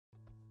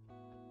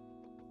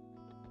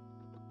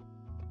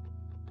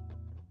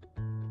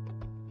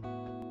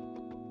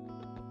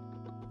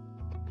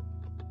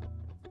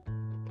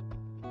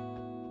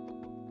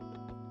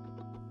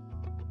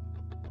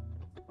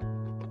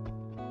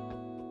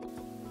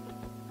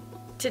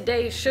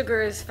Today,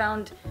 sugar is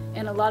found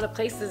in a lot of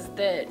places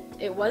that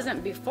it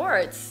wasn't before.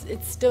 It's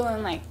still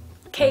in like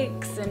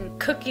cakes and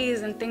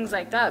cookies and things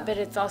like that, but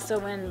it's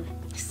also in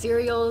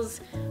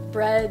cereals,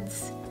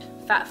 breads,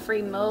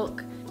 fat-free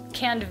milk,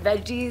 canned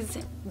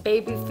veggies,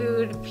 baby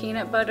food,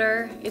 peanut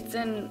butter. It's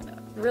in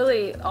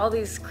really all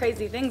these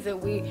crazy things that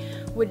we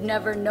would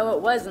never know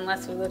it was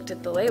unless we looked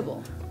at the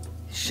label.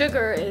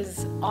 Sugar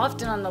is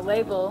often on the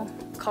label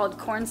called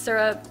corn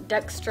syrup,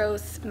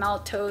 dextrose,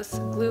 maltose,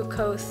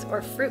 glucose,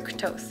 or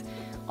fructose.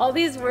 All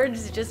these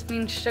words just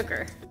mean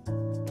sugar.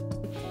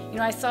 You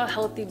know, I saw a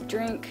healthy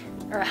drink,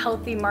 or a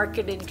healthy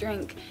marketed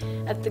drink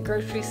at the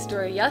grocery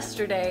store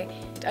yesterday.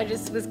 I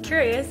just was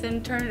curious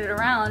and turned it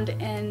around,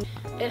 and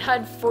it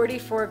had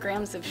 44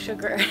 grams of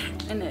sugar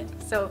in it.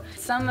 So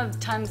some of the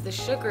times the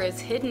sugar is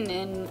hidden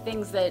in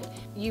things that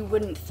you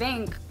wouldn't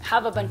think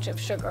have a bunch of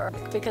sugar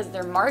because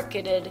they're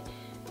marketed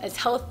as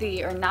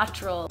healthy or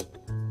natural.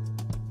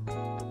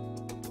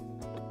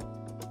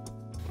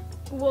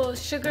 Well,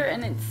 sugar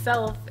in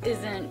itself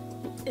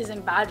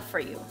isn't bad for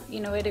you.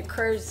 You know, it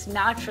occurs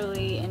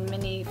naturally in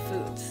many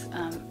foods,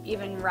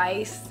 even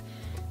rice,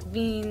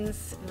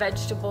 beans,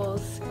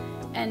 vegetables.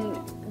 And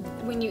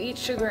when you eat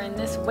sugar in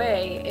this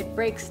way, it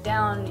breaks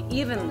down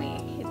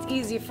evenly. It's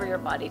easy for your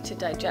body to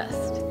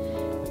digest.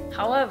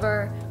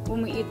 However,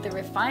 when we eat the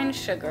refined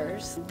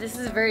sugars, this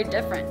is very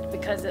different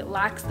because it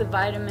lacks the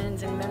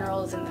vitamins and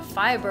minerals and the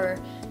fiber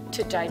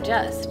to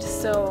digest.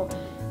 So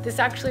this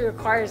actually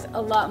requires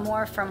a lot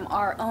more from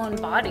our own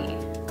body,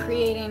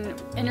 creating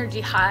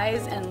energy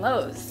highs and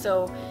lows.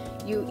 So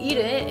you eat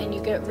it and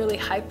you get really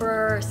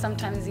hyper,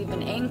 sometimes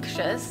even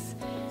anxious,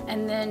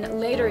 and then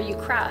later you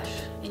crash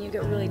and you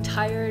get really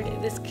tired.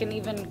 This can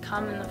even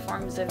come in the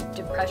forms of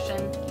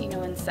depression, you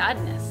know, and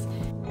sadness.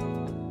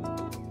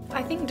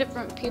 I think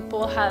different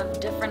people have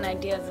different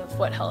ideas of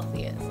what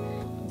healthy is.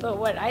 But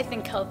what I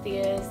think healthy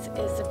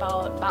is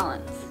about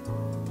balance.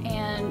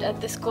 And at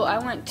the school I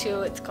went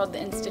to, it's called the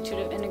Institute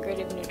of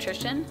Integrative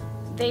Nutrition.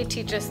 They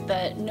teach us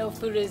that no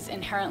food is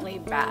inherently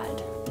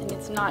bad. And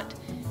it's not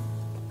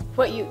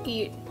what you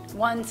eat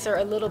once or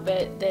a little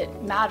bit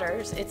that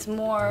matters. It's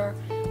more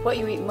what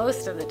you eat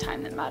most of the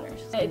time that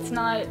matters. It's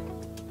not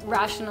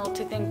rational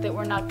to think that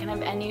we're not going to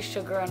have any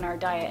sugar in our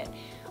diet.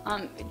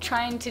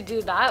 Trying to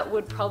do that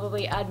would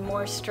probably add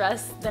more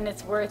stress than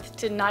it's worth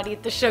to not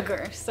eat the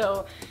sugar.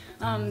 So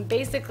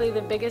basically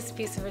the biggest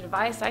piece of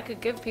advice I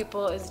could give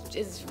people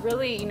is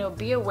really, you know,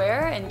 be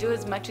aware and do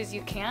as much as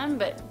you can,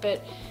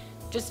 but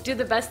just do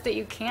the best that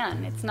you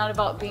can. It's not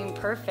about being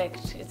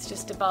perfect. It's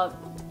just about,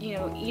 you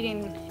know,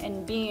 eating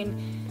and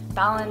being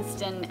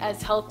balanced and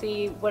as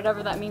healthy,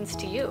 whatever that means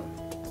to you.